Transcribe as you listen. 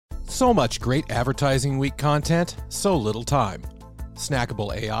So much great Advertising Week content, so little time.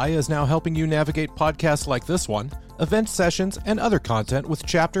 Snackable.AI is now helping you navigate podcasts like this one, event sessions, and other content with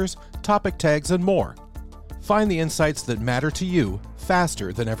chapters, topic tags, and more. Find the insights that matter to you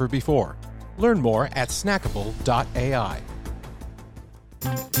faster than ever before. Learn more at Snackable.AI.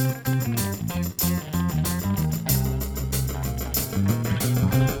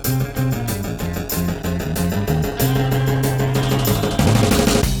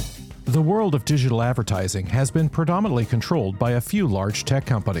 The world of digital advertising has been predominantly controlled by a few large tech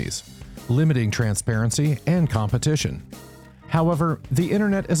companies, limiting transparency and competition. However, the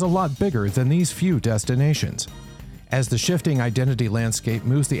internet is a lot bigger than these few destinations. As the shifting identity landscape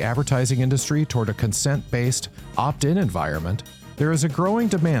moves the advertising industry toward a consent-based, opt-in environment, there is a growing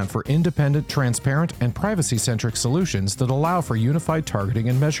demand for independent, transparent, and privacy-centric solutions that allow for unified targeting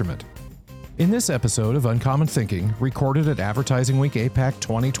and measurement. In this episode of Uncommon Thinking, recorded at Advertising Week APAC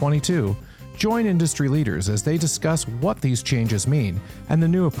 2022, join industry leaders as they discuss what these changes mean and the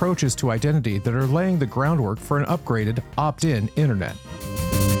new approaches to identity that are laying the groundwork for an upgraded, opt-in internet.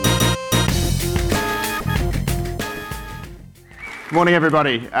 Good morning,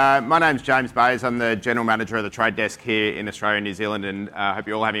 everybody. My name's James Bayes. I'm the General Manager of the Trade Desk here in Australia and New Zealand, and I hope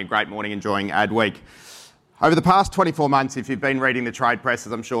you're all having a great morning enjoying Ad Week. Over the past 24 months, if you've been reading the trade press,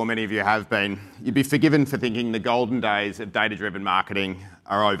 as I'm sure many of you have been, you'd be forgiven for thinking the golden days of data-driven marketing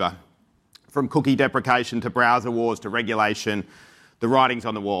are over. From cookie deprecation to browser wars to regulation, the writing's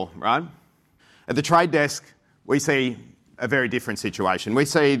on the wall, right? At the Trade Desk, we see a very different situation. We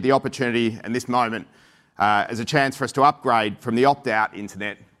see the opportunity and this moment as a chance for us to upgrade from the opt-out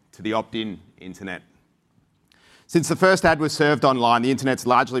internet to the opt-in internet. Since the first ad was served online, the internet's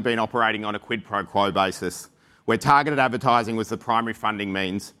largely been operating on a quid pro quo basis, where targeted advertising was the primary funding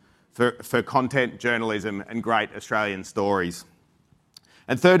means for content, journalism, and great Australian stories.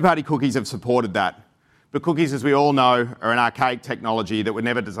 And third-party cookies have supported that. But cookies, as we all know, are an archaic technology that were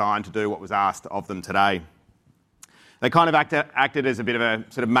never designed to do what was asked of them today. They kind of acted as a bit of a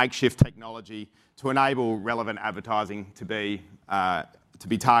sort of makeshift technology to enable relevant advertising to be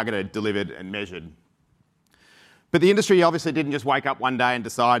targeted, delivered, and measured. But the industry obviously didn't just wake up one day and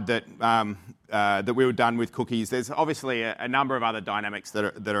decide that we were done with cookies. There's obviously a number of other dynamics that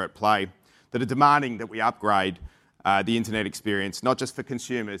are at play that are demanding that we upgrade the internet experience, not just for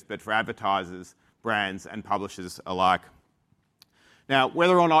consumers, but for advertisers, brands, and publishers alike. Now,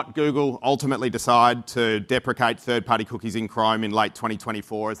 whether or not Google ultimately decide to deprecate third-party cookies in Chrome in late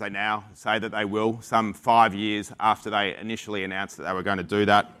 2024, as they now say that they will, some 5 years after they initially announced that they were going to do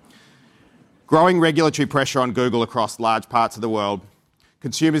that, growing regulatory pressure on Google across large parts of the world,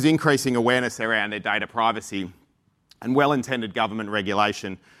 consumers' increasing awareness around their data privacy, and well-intended government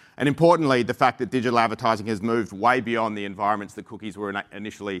regulation, and importantly, the fact that digital advertising has moved way beyond the environments that cookies were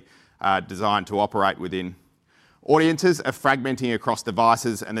initially designed to operate within. Audiences are fragmenting across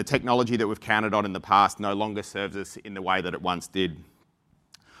devices, and the technology that we've counted on in the past no longer serves us in the way that it once did.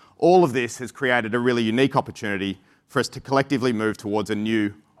 All of this has created a really unique opportunity for us to collectively move towards a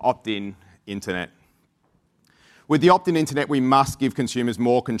new opt-in internet. With the opt-in internet, we must give consumers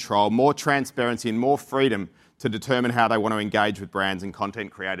more control, more transparency, and more freedom to determine how they want to engage with brands and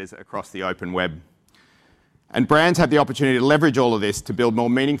content creators across the open web. And brands have the opportunity to leverage all of this to build more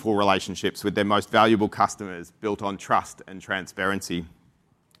meaningful relationships with their most valuable customers, built on trust and transparency.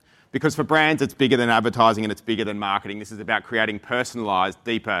 Because for brands, it's bigger than advertising and it's bigger than marketing. This is about creating personalised,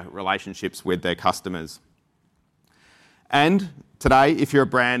 deeper relationships with their customers. And today, if you're a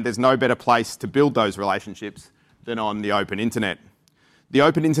brand, there's no better place to build those relationships than on the open internet. The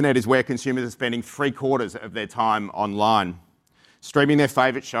open internet is where consumers are spending 3/4 of their time online, streaming their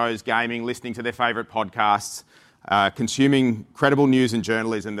favourite shows, gaming, listening to their favourite podcasts, consuming credible news and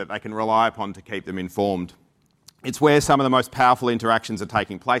journalism that they can rely upon to keep them informed. It's where some of the most powerful interactions are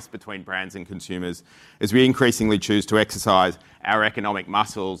taking place between brands and consumers as we increasingly choose to exercise our economic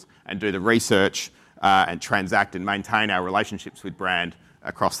muscles and do the research and transact and maintain our relationships with brand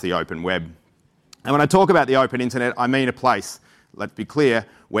across the open web. And when I talk about the open internet, I mean a place, let's be clear,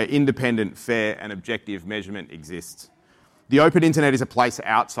 where independent, fair and objective measurement exists. The open internet is a place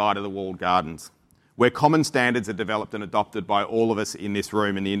outside of the walled gardens, where common standards are developed and adopted by all of us in this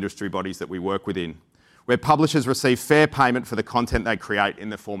room and the industry bodies that we work within, where publishers receive fair payment for the content they create in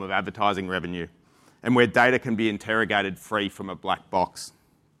the form of advertising revenue, and where data can be interrogated free from a black box.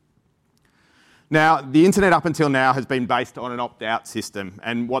 Now, the internet up until now has been based on an opt-out system,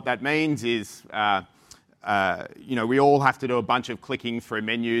 and what that means is we all have to do a bunch of clicking through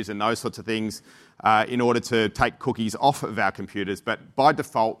menus and those sorts of things in order to take cookies off of our computers, but by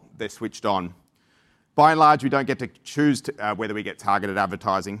default, they're switched on. By and large, we don't get to choose whether we get targeted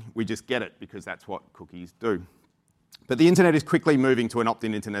advertising. We just get it because that's what cookies do. But the internet is quickly moving to an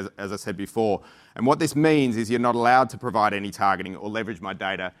opt-in internet, as I said before. And what this means is you're not allowed to provide any targeting or leverage my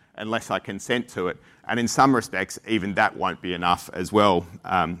data unless I consent to it. And in some respects, even that won't be enough as well.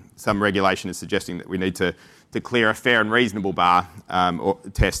 Some regulation is suggesting that we need to clear a fair and reasonable bar or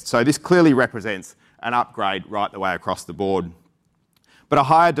test. So this clearly represents an upgrade right the way across the board. But a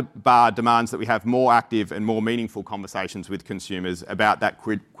higher bar demands that we have more active and more meaningful conversations with consumers about that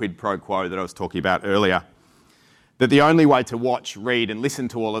quid pro quo that I was talking about earlier. That the only way to watch, read and listen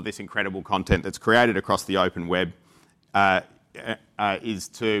to all of this incredible content that's created across the open web is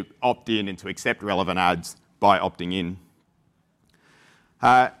to opt in and to accept relevant ads by opting in.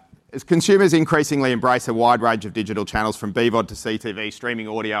 As consumers increasingly embrace a wide range of digital channels from BVOD to CTV, streaming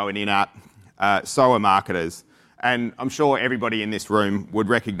audio and in-app, so are marketers. And I'm sure everybody in this room would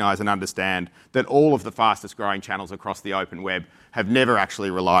recognise and understand that all of the fastest growing channels across the open web have never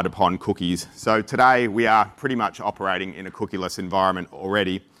actually relied upon cookies. So today we are pretty much operating in a cookieless environment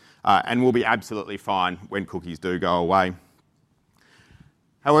already, and we'll be absolutely fine when cookies do go away.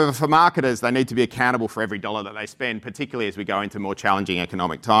 However, for marketers, they need to be accountable for every dollar that they spend, particularly as we go into more challenging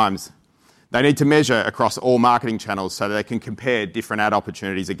economic times. They need to measure across all marketing channels so that they can compare different ad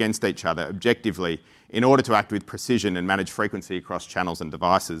opportunities against each other objectively in order to act with precision and manage frequency across channels and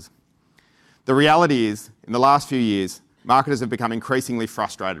devices. The reality is, in the last few years, marketers have become increasingly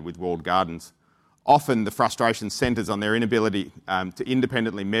frustrated with walled gardens. Often the frustration centres on their inability to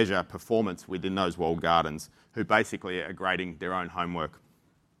independently measure performance within those walled gardens, who basically are grading their own homework.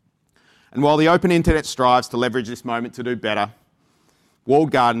 And while the open internet strives to leverage this moment to do better,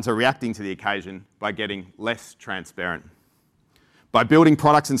 walled gardens are reacting to the occasion by getting less transparent. By building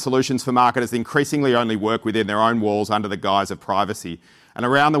products and solutions for marketers that increasingly only work within their own walls under the guise of privacy. And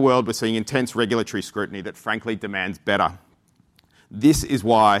around the world, we're seeing intense regulatory scrutiny that frankly demands better. This is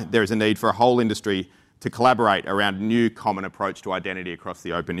why there is a need for a whole industry to collaborate around a new common approach to identity across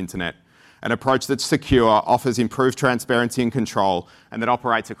the open internet. An approach that's secure, offers improved transparency and control, and that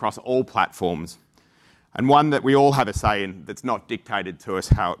operates across all platforms. And one that we all have a say in, that's not dictated to us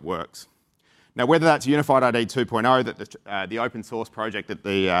how it works. Now, whether that's Unified ID 2.0, that the open source project that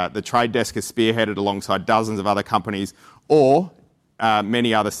the Trade Desk has spearheaded alongside dozens of other companies, or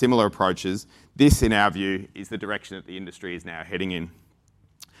many other similar approaches, this, in our view, is the direction that the industry is now heading in.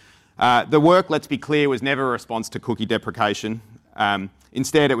 The work, let's be clear, was never a response to cookie deprecation.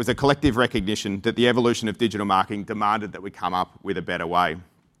 Instead, it was a collective recognition that the evolution of digital marketing demanded that we come up with a better way.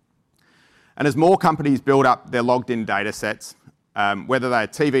 And as more companies build up their logged-in data sets, whether they're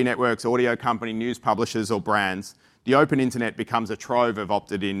TV networks, audio company, news publishers or brands, the open internet becomes a trove of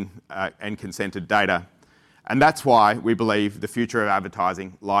opted-in and consented data. And that's why we believe the future of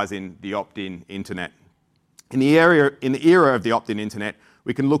advertising lies in the opt-in internet. In the era of the opt-in internet,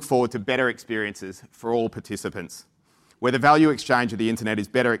 we can look forward to better experiences for all participants, where the value exchange of the internet is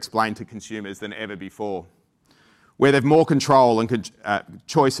better explained to consumers than ever before, where they've more control and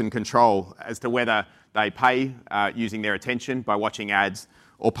choice and control as to whether they pay using their attention by watching ads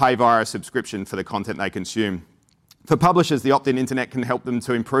or pay via a subscription for the content they consume. For publishers, the opt-in internet can help them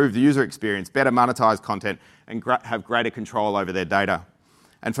to improve the user experience, better monetize content, and have greater control over their data.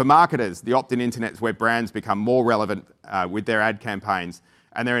 And for marketers, the opt-in internet is where brands become more relevant with their ad campaigns,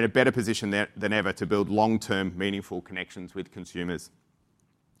 and they're in a better position than ever to build long-term, meaningful connections with consumers.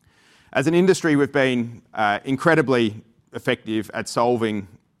 As an industry, we've been incredibly effective at solving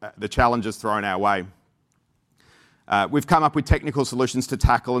the challenges thrown our way. We've come up with technical solutions to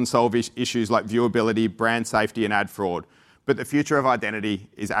tackle and solve issues like viewability, brand safety and ad fraud. But the future of identity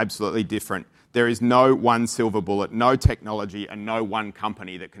is absolutely different. There is no one silver bullet, no technology and no one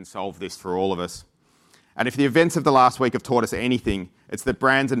company that can solve this for all of us. And if the events of the last week have taught us anything, it's that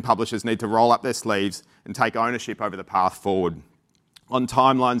brands and publishers need to roll up their sleeves and take ownership over the path forward on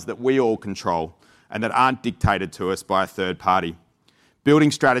timelines that we all control and that aren't dictated to us by a third party.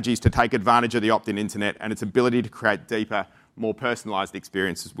 Building strategies to take advantage of the opt-in internet and its ability to create deeper, more personalised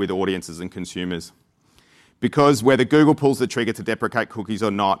experiences with audiences and consumers. Because whether Google pulls the trigger to deprecate cookies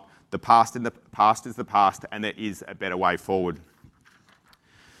or not, the past is the past and there is a better way forward.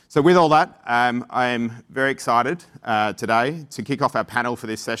 So with all that, I am very excited today to kick off our panel for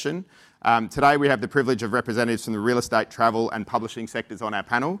this session. Today we have the privilege of representatives from the real estate, travel and publishing sectors on our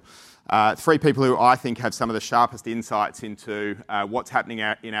panel. Three people who I think have some of the sharpest insights into what's happening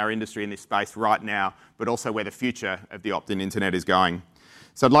in our industry in this space right now, but also where the future of the opt-in internet is going.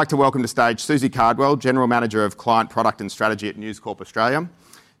 So I'd like to welcome to stage Susie Cardwell, General Manager of Client Product and Strategy at News Corp Australia.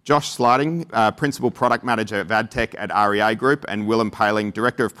 Josh Sliding, Principal Product Manager of AdTech at REA Group, and Willem Paling,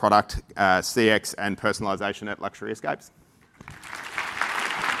 Director of Product, CX and Personalisation at Luxury Escapes.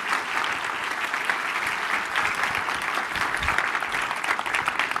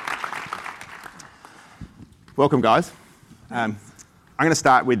 Welcome, guys. I'm going to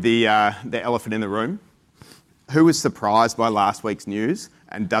start with the elephant in the room. Who was surprised by last week's news,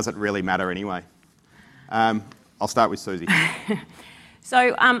 and does it really matter anyway? I'll start with Susie.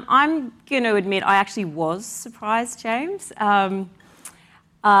 So I'm going to admit I actually was surprised, James.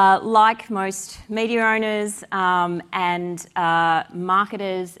 Like most media owners and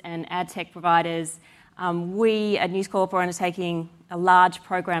marketers and ad tech providers, we at News Corp are undertaking a large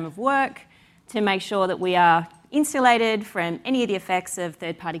program of work to make sure that we are insulated from any of the effects of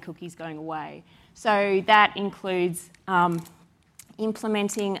third-party cookies going away. So that includes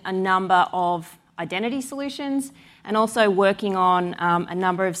implementing a number of identity solutions and also working on a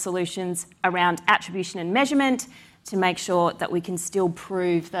number of solutions around attribution and measurement to make sure that we can still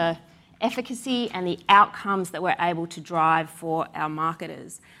prove the efficacy and the outcomes that we're able to drive for our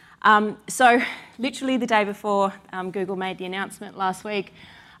marketers. So literally the day before Google made the announcement last week,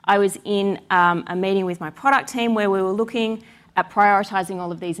 I was in a meeting with my product team where we were looking at prioritising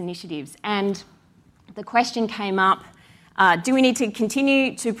all of these initiatives. And the question came up, do we need to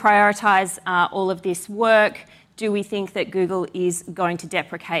continue to prioritise all of this work? Do we think that Google is going to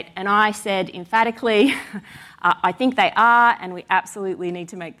deprecate? And I said emphatically, I think they are, and we absolutely need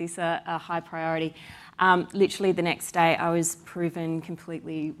to make this a high priority. Literally the next day, I was proven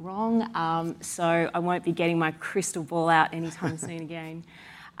completely wrong, so I won't be getting my crystal ball out anytime soon again.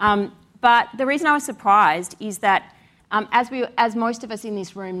 But the reason I was surprised is that, as most of us in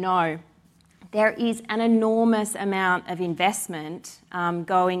this room know, there is an enormous amount of investment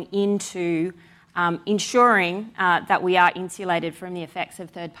going into ensuring that we are insulated from the effects of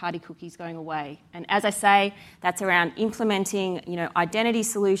third-party cookies going away. And as I say, that's around implementing, identity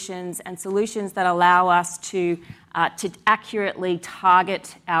solutions and solutions that allow us to accurately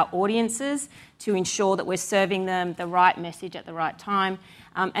target our audiences to ensure that we're serving them the right message at the right time,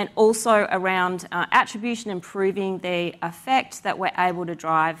 and also around attribution and proving the effect that we're able to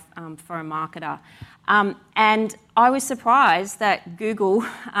drive for a marketer. And I was surprised that Google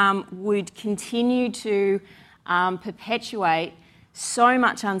would continue to perpetuate so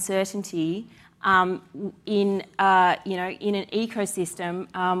much uncertainty in an ecosystem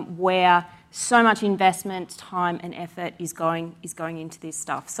where so much investment, time, and effort is going into this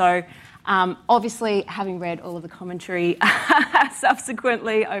stuff. So, obviously, having read all of the commentary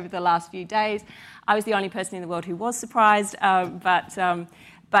subsequently over the last few days, I was the only person in the world who was surprised. But I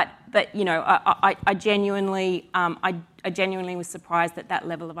genuinely was surprised that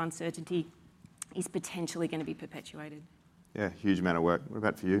level of uncertainty is potentially going to be perpetuated. Yeah, huge amount of work. What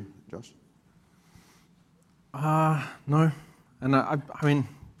about for you, Josh? No, and I mean,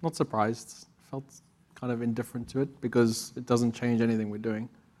 not surprised. Felt kind of indifferent to it because it doesn't change anything we're doing.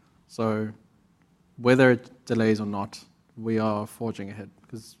 So whether it delays or not, we are forging ahead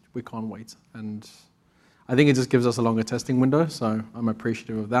because we can't wait. And I think it just gives us a longer testing window, so I'm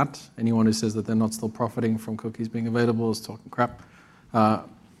appreciative of that. Anyone who says that they're not still profiting from cookies being available is talking crap.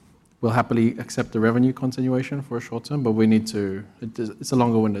 We'll happily accept the revenue continuation for a short term, but we need to, it's a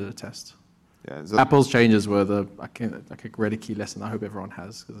longer window to test. Yeah, Apple's changes were like a great key lesson I hope everyone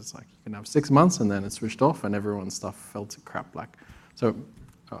has, because it's like you can have 6 months and then it's switched off and everyone's stuff fell to crap. So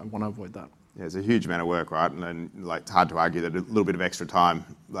I want to avoid that. Yeah, it's a huge amount of work, right? And it's hard to argue that a little bit of extra time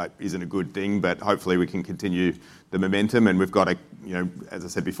isn't a good thing, but hopefully we can continue the momentum, and we've got to, as I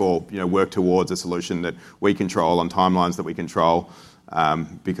said before, work towards a solution that we control on timelines that we control.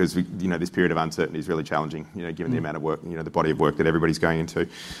 Because this period of uncertainty is really challenging, given the amount of work, the body of work that everybody's going into.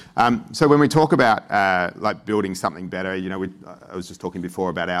 So when we talk about building something better, I was just talking before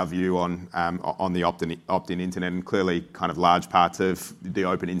about our view on the opt-in internet, and clearly kind of large parts of the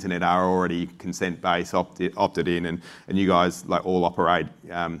open internet are already consent-based, opted in, and you guys all operate,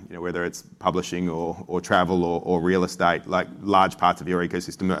 whether it's publishing or travel or real estate, large parts of your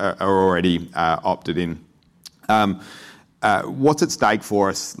ecosystem are already opted in. What's at stake for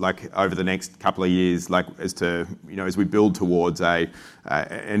us, over the next couple of years, as we build towards an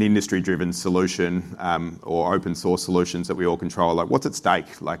industry-driven solution or open source solutions that we all control? What's at stake,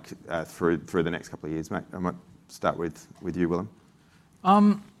 through the next couple of years, mate? I might start with you, Willem.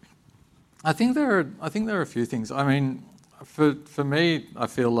 I think there are a few things. I mean, for me, I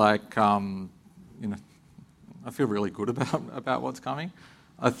feel like I feel really good about what's coming.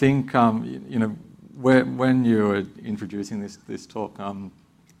 I think when you were introducing this talk, you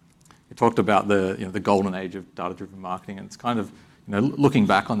talked about the golden age of data-driven marketing, and it's kind of looking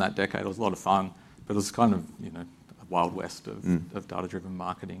back on that decade, it was a lot of fun, but it was kind of, a wild west of data-driven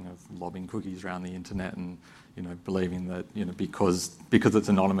marketing, of lobbing cookies around the internet, and believing that because it's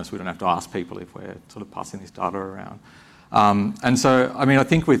anonymous, we don't have to ask people if we're sort of passing this data around. And so, I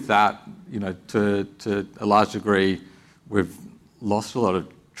think with that, to a large degree, we've lost a lot of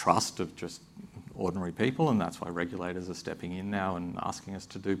trust of just ordinary people, and that's why regulators are stepping in now and asking us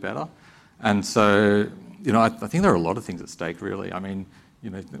to do better. And so, I think there are a lot of things at stake, really. It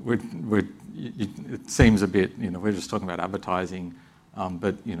seems a bit, we're just talking about advertising,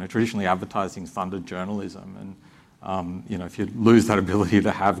 but traditionally advertising funded journalism, and if you lose that ability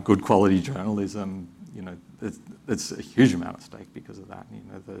to have good quality journalism, it's a huge amount at stake because of that.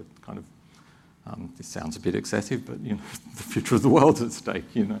 The kind of this sounds a bit excessive, but the future of the world's at stake.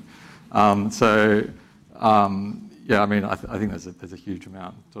 I think there's a huge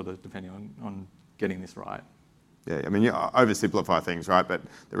amount, sort of depending on getting this right. Yeah, you oversimplify things, right? But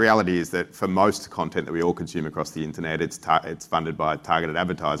the reality is that for most content that we all consume across the internet, it's funded by targeted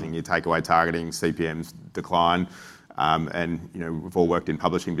advertising. You take away targeting, CPMs decline, and we've all worked in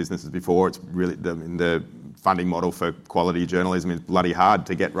publishing businesses before. It's really the funding model for quality journalism is bloody hard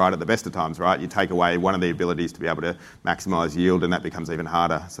to get right at the best of times, right? You take away one of the abilities to be able to maximise yield, and that becomes even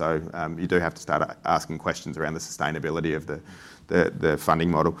harder. So you do have to start asking questions around the sustainability of the funding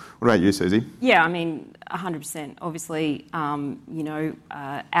model. What about you, Susie? Yeah, 100%. Obviously, our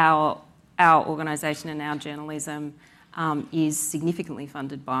organisation and our journalism is significantly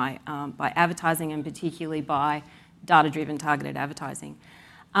funded by advertising, and particularly by data-driven targeted advertising.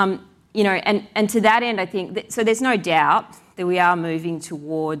 And to that end, I think so. There's no doubt that we are moving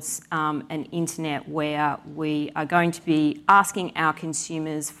towards an internet where we are going to be asking our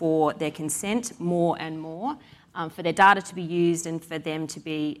consumers for their consent more and more, for their data to be used, and for them to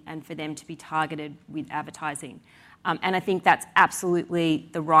be targeted with advertising. And I think that's absolutely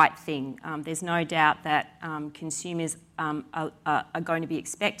the right thing. There's no doubt that consumers are going to be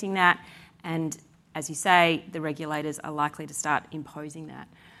expecting that, and as you say, the regulators are likely to start imposing that.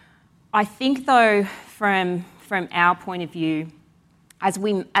 I think, though, from our point of view, as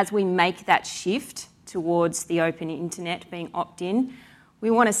we make that shift towards the open internet being opt-in,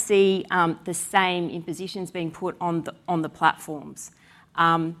 we want to see the same impositions being put on the platforms.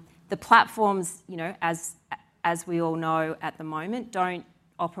 The platforms, as we all know at the moment, don't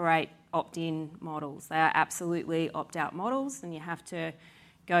operate opt-in models. They are absolutely opt-out models, and you have to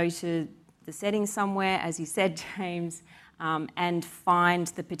go to the settings somewhere, as you said, James, and find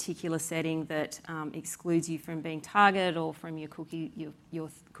the particular setting that excludes you from being targeted or from your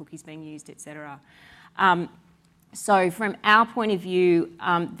cookies being used, etc. So from our point of view,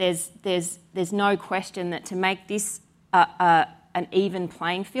 there's no question that to make this an even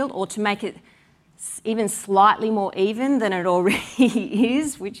playing field, or to make it even slightly more even than it already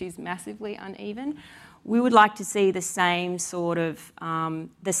is, which is massively uneven, we would like to see the same sort of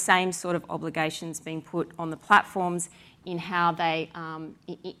obligations being put on the platforms in how they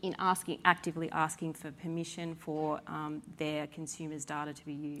actively asking for permission for their consumers' data to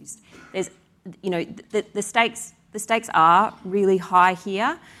be used. There's, the stakes are really high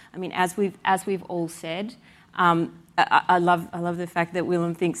here. As we've all said, I love the fact that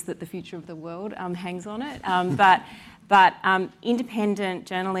Willem thinks that the future of the world hangs on it. But independent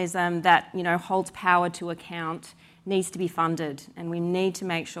journalism that holds power to account needs to be funded, and we need to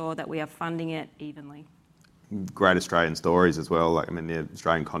make sure that we are funding it evenly. Great Australian stories as well. The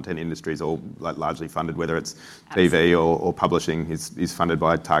Australian content industry is all largely funded, whether it's TV or publishing, is funded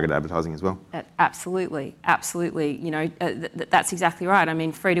by targeted advertising as well. Absolutely. That's exactly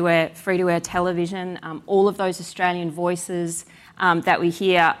right. Free-to-air television, all of those Australian voices that we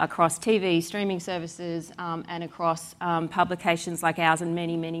hear across TV, streaming services, and across publications like ours and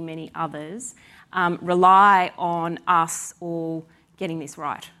many, many, many others, rely on us all getting this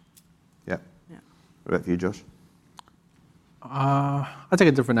right. Yeah. What about for you, Josh? I take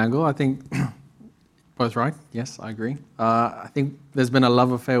a different angle. I think both right. Yes, I agree. I think there's been a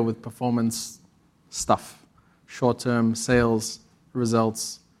love affair with performance stuff, short-term sales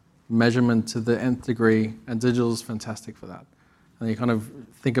results, measurement to the nth degree, and digital is fantastic for that. And you kind of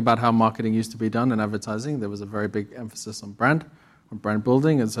think about how marketing used to be done in advertising. There was a very big emphasis on brand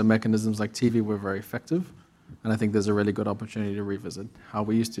building, and so mechanisms like TV were very effective. And I think there's a really good opportunity to revisit how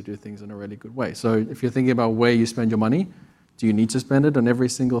we used to do things in a really good way. So if you're thinking about where you spend your money, do you need to spend it on every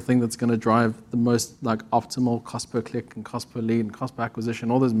single thing that's going to drive the most optimal cost per click and cost per lead and cost per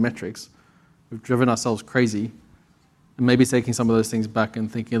acquisition, all those metrics? We've driven ourselves crazy. And maybe taking some of those things back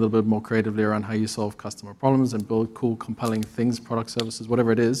and thinking a little bit more creatively around how you solve customer problems and build cool, compelling things, products, services,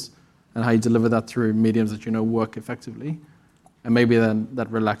 whatever it is, and how you deliver that through mediums that work effectively. And maybe then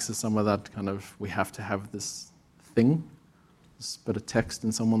that relaxes some of that kind of, we have to have this thing, this bit of text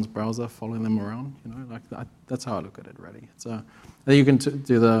in someone's browser following them around, like that. That's how I look at it, really. I think you can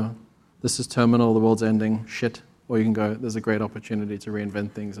do this is terminal, the world's ending, shit, or you can go, there's a great opportunity to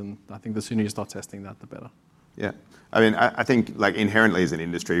reinvent things, and I think the sooner you start testing that, the better. Yeah. I mean, I think like inherently as an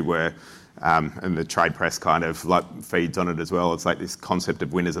industry where, and the trade press kind of like feeds on it as well, it's like this concept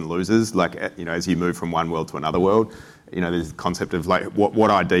of winners and losers, like, as you move from one world to another world, there's this concept of like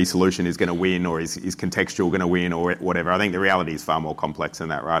what ID solution is going to win, or is contextual going to win, or whatever. I think the reality is far more complex than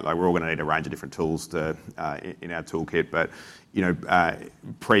that, right? Like we're all going to need a range of different tools to in our toolkit, but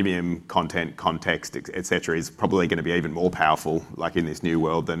premium content, context, etc., is probably going to be even more powerful, like in this new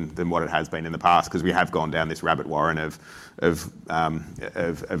world, than what it has been in the past, because we have gone down this rabbit warren of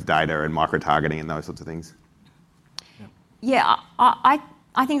data and micro targeting and those sorts of things. Yeah, I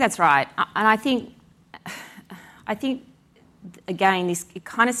think that's right, and I think again it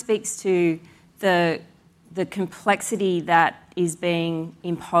kind of speaks to the complexity that is being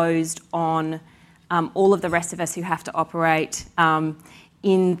imposed on all of the rest of us who have to operate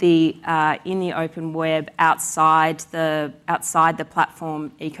in the open web outside the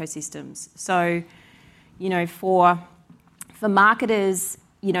platform ecosystems. So, for marketers,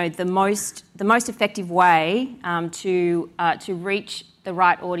 the most effective way to reach the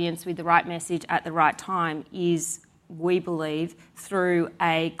right audience with the right message at the right time is, we believe, through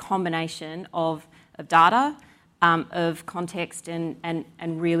a combination of data, of context, and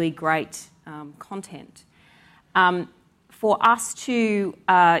really great content. For us to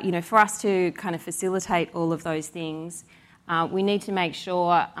kind of facilitate all of those things, we need to make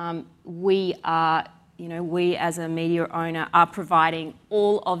sure we as a media owner are providing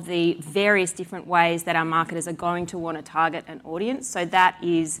all of the various different ways that our marketers are going to want to target an audience. So that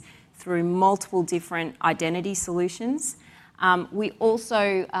is through multiple different identity solutions. We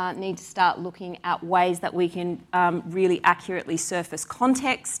also need to start looking at ways that we can really accurately surface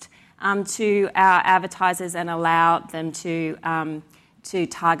context to our advertisers and allow them to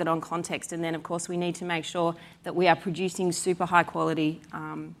target on context. And then, of course, we need to make sure that we are producing super high quality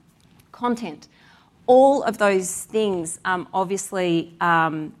content. All of those things obviously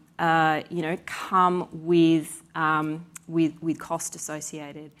come with cost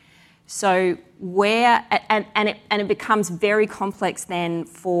associated. So it becomes very complex then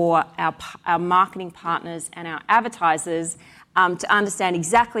for our marketing partners and our advertisers to understand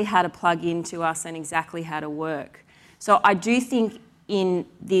exactly how to plug into us and exactly how to work. So I do think in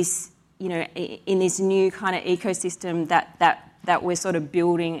this new kind of ecosystem that we're sort of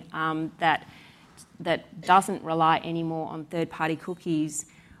building, that doesn't rely anymore on third-party cookies,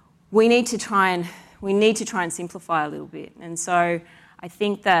 we need to try and simplify a little bit. And so I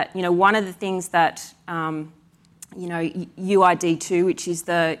think that one of the things that UID2, which is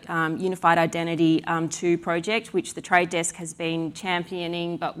the Unified Identity 2 project, which the Trade Desk has been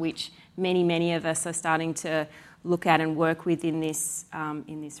championing, but which many of us are starting to look at and work with in this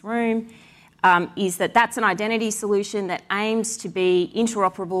room, is that's an identity solution that aims to be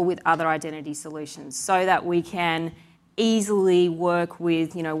interoperable with other identity solutions, so that we can easily work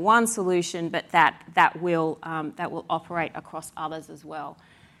with one solution, but that will operate across others as well.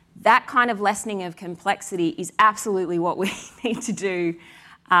 That kind of lessening of complexity is absolutely what we need to do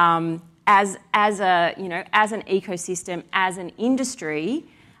as an ecosystem, as an industry,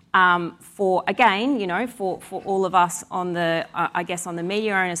 for all of us on the on the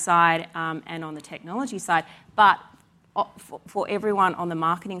media owner side and on the technology side, but for everyone on the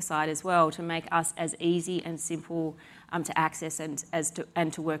marketing side as well, to make us as easy and simple to access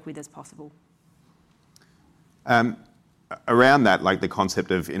and to work with as possible. Around that, like the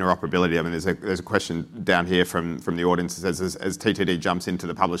concept of interoperability, I mean, there's a question down here from the audience that says, as TTD jumps into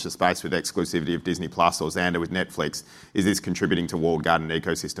the publisher space with exclusivity of Disney Plus or Xandr with Netflix, is this contributing to walled garden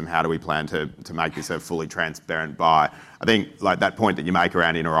ecosystem? How do we plan to make this a fully transparent buy? I think like that point that you make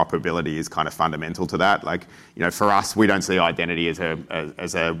around interoperability is kind of fundamental to that. Like, for us, we don't see identity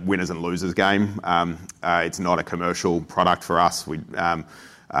as a winners and losers game. It's not a commercial product for us.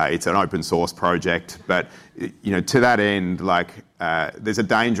 It's an open source project, but to that end, there's a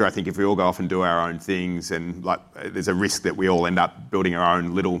danger, I think, if we all go off and do our own things, and there's a risk that we all end up building our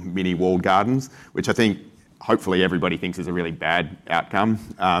own little mini walled gardens, which I think hopefully everybody thinks is a really bad outcome.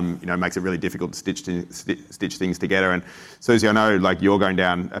 Makes it really difficult to stitch things together. And Susie, I know you're going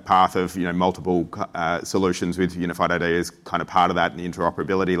down a path of multiple solutions with Unified ID as kind of part of that and the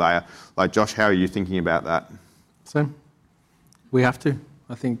interoperability layer. Josh, how are you thinking about that? Same. We have to.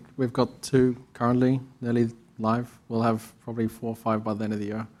 I think we've got 2 currently nearly live. We'll have probably 4 or 5 by the end of the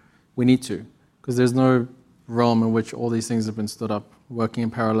year. We need to, because there's no realm in which all these things have been stood up, working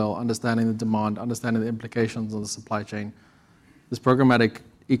in parallel, understanding the demand, understanding the implications of the supply chain. This programmatic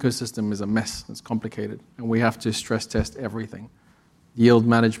ecosystem is a mess. It's complicated, and we have to stress test everything. Yield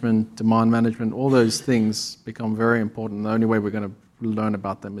management, demand management, all those things become very important. The only way we're going to learn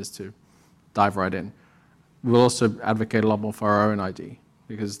about them is to dive right in. We'll also advocate a lot more for our own ID,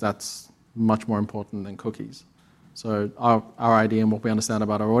 because that's much more important than cookies. So our ID and what we understand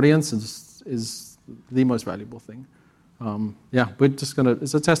about our audience is the most valuable thing. We're just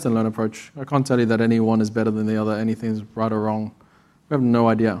it's a test and learn approach. I can't tell you that any one is better than the other, anything's right or wrong. We have no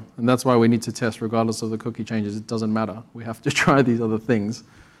idea. And that's why we need to test regardless of the cookie changes. It doesn't matter. We have to try these other things.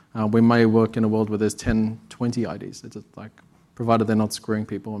 We may work in a world where there's 10, 20 IDs. It's just like, provided they're not screwing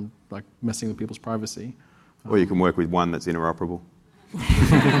people and like messing with people's privacy. Or you can work with one that's interoperable.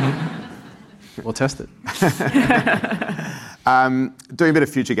 We'll test it. Doing a bit of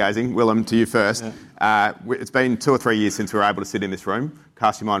future gazing. Willem, to you first. Yeah. It's been 2 or 3 years since we were able to sit in this room.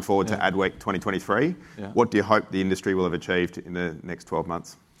 Cast your mind forward to AdWeek 2023. Yeah. What do you hope the industry will have achieved in the next 12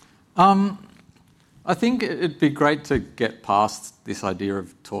 months? I think it'd be great to get past this idea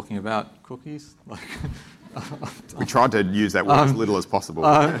of talking about cookies. We tried to use that word as little as possible.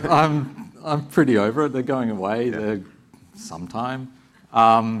 I'm pretty over it. They're going away. Yeah. They're sometime,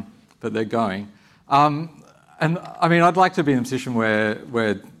 but they're going. And I mean, I'd like to be in a position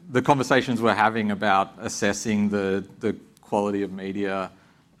where the conversations we're having about assessing the quality of media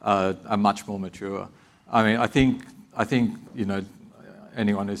are much more mature. I mean, I think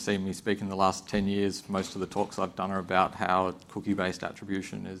anyone who's seen me speak in the last 10 years, most of the talks I've done are about how cookie-based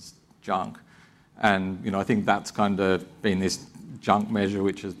attribution is junk. And I think that's kind of been this junk measure,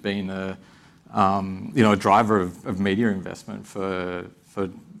 which has been a driver of media investment for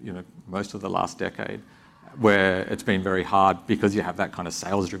most of the last decade, where it's been very hard because you have that kind of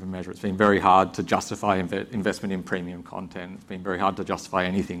sales-driven measure. It's been very hard to justify investment in premium content. It's been very hard to justify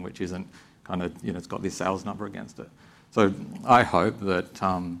anything which isn't kind of it's got this sales number against it. So I hope that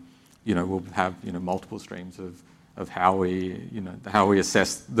we'll have multiple streams of how we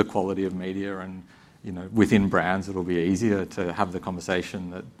assess the quality of media, and within brands it'll be easier to have the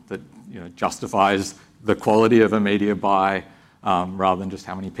conversation that justifies the quality of a media buy rather than just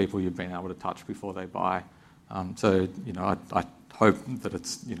how many people you've been able to touch before they buy. I hope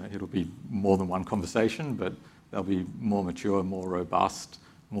that it'll be more than one conversation, but they'll be more mature, more robust,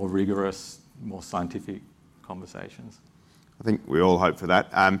 more rigorous, more scientific conversations. I think we all hope for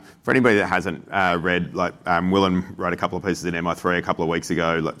that. For anybody that hasn't read, Willem wrote a couple of pieces in MI3 a couple of weeks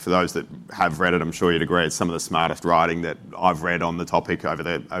ago. For those that have read it, I'm sure you'd agree it's some of the smartest writing that I've read on the topic over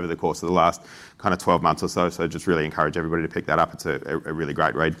the course of the last kind of 12 months or so. So just really encourage everybody to pick that up. It's a really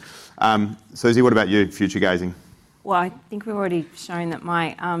great read. Susie, what about you, future gazing? Well, I think we've already shown that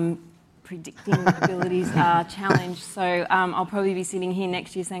my predicting abilities are challenged, so I'll probably be sitting here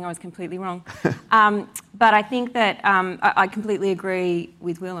next year saying I was completely wrong. But I think that I completely agree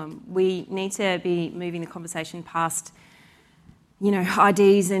with Willem. We need to be moving the conversation past,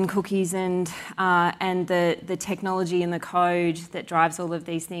 IDs and cookies and the technology and the code that drives all of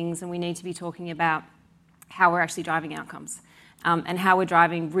these things, and we need to be talking about how we're actually driving outcomes and how we're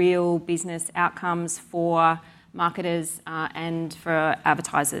driving real business outcomes for marketers and for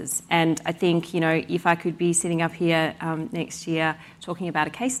advertisers. And I think, if I could be sitting up here next year talking about a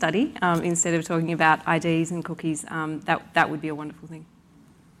case study instead of talking about IDs and cookies, that would be a wonderful thing.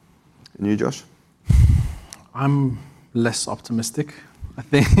 And you, Josh? I'm less optimistic. I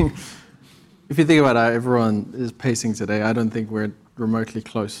think if you think about how everyone is pacing today, I don't think we're remotely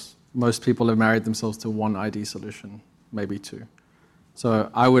close. Most people have married themselves to one ID solution, maybe two.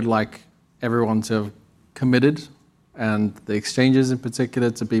 So I would like everyone to have committed, and the exchanges in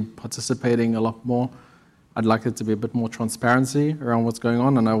particular to be participating a lot more. I'd like there to be a bit more transparency around what's going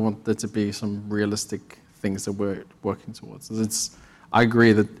on, and I want there to be some realistic things that we're working towards. I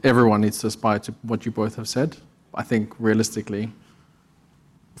agree that everyone needs to aspire to what you both have said. I think realistically,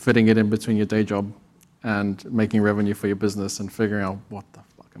 fitting it in between your day job and making revenue for your business and figuring out what the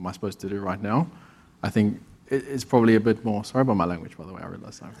fuck am I supposed to do right now, I think it's probably a bit more. Sorry about my language, by the way. I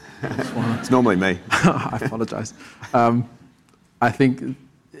realise that. It's normally me. I apologise. I think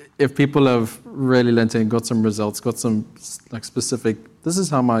if people have really learned and got some results, got some specific. This is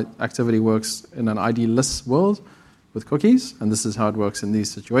how my activity works in an ID-less world with cookies, and this is how it works in these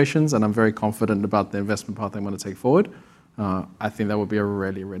situations. And I'm very confident about the investment path I'm going to take forward. I think that would be a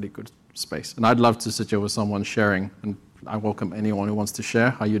really, really good space. And I'd love to sit here with someone sharing, and I welcome anyone who wants to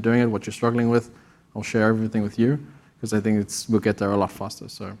share how you're doing it, what you're struggling with. I'll share everything with you because I think we'll get there a lot faster.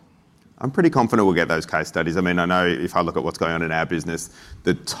 So, I'm pretty confident we'll get those case studies. I mean, I know if I look at what's going on in our business,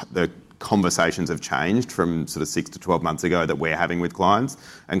 the conversations have changed from sort of 6 to 12 months ago that we're having with clients.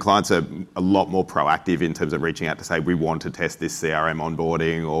 And clients are a lot more proactive in terms of reaching out to say, we want to test this CRM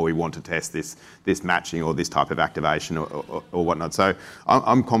onboarding, or we want to test this matching or this type of activation or whatnot. So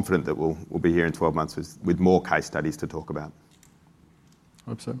I'm confident that we'll be here in 12 months with more case studies to talk about.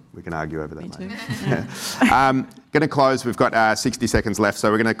 Hope so. We can argue over that, Me too. mate. Going to close. We've got 60 seconds left,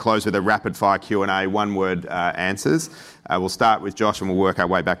 so we're going to close with a rapid-fire Q&A, one-word answers. We'll start with Josh and we'll work our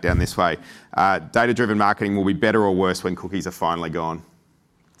way back down this way. Data-driven marketing will be better or worse when cookies are finally gone?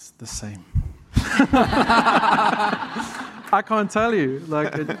 It's the same. I can't tell you.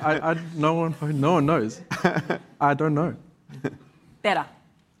 Like, no one knows. I don't know. Better.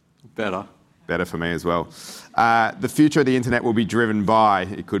 Better for me as well. The future of the internet will be driven by,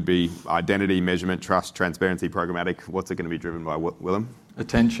 it could be identity, measurement, trust, transparency, programmatic. What's it going to be driven by, Willem?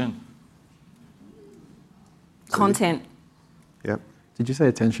 Attention. Content. Yep. Did you say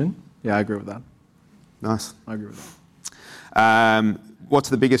attention? Yeah, I agree with that. Nice. I agree with that. What's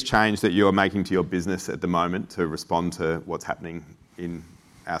the biggest change that you're making to your business at the moment to respond to what's happening in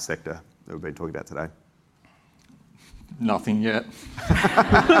our sector that we've been talking about today? Nothing yet.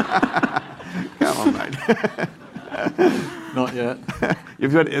 Come on, mate. Not yet.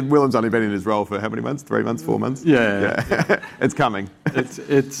 Willem's only been in his role for how many months? 3 months, 4 months? Yeah. It's coming.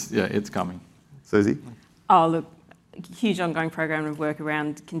 It's coming. Susie? Oh, look, huge ongoing program of work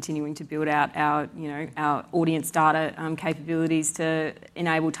around continuing to build out our audience data capabilities to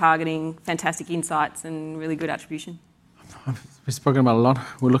enable targeting, fantastic insights, and really good attribution. We've spoken about a lot.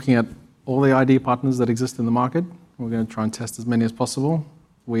 We're looking at all the ID partners that exist in the market. We're going to try and test as many as possible.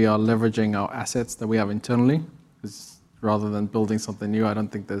 We are leveraging our assets that we have internally. Rather than building something new, I don't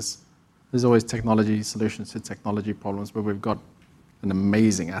think there's always technology solutions to technology problems, but we've got an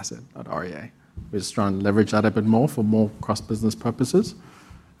amazing asset at REA. We're just trying to leverage that a bit more for more cross-business purposes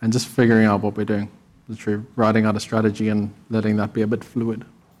and just figuring out what we're doing. Literally writing out a strategy and letting that be a bit fluid.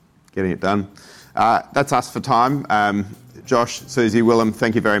 Getting it done. That's us for time. Josh, Susie, Willem,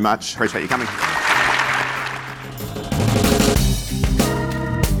 thank you very much. Appreciate you coming.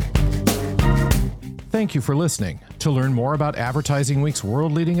 Thank you for listening. To learn more about Advertising Week's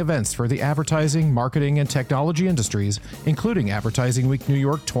world-leading events for the advertising, marketing, and technology industries, including Advertising Week New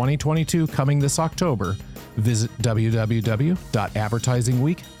York 2022 coming this October, visit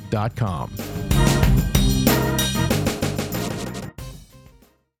www.advertisingweek.com.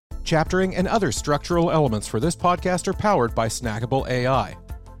 Chaptering and other structural elements for this podcast are powered by Snackable.AI.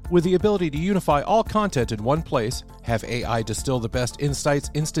 With the ability to unify all content in one place, have AI distill the best insights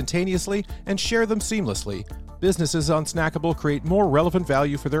instantaneously, and share them seamlessly, businesses on Snackable create more relevant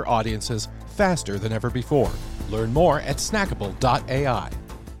value for their audiences faster than ever before. Learn more at Snackable.AI.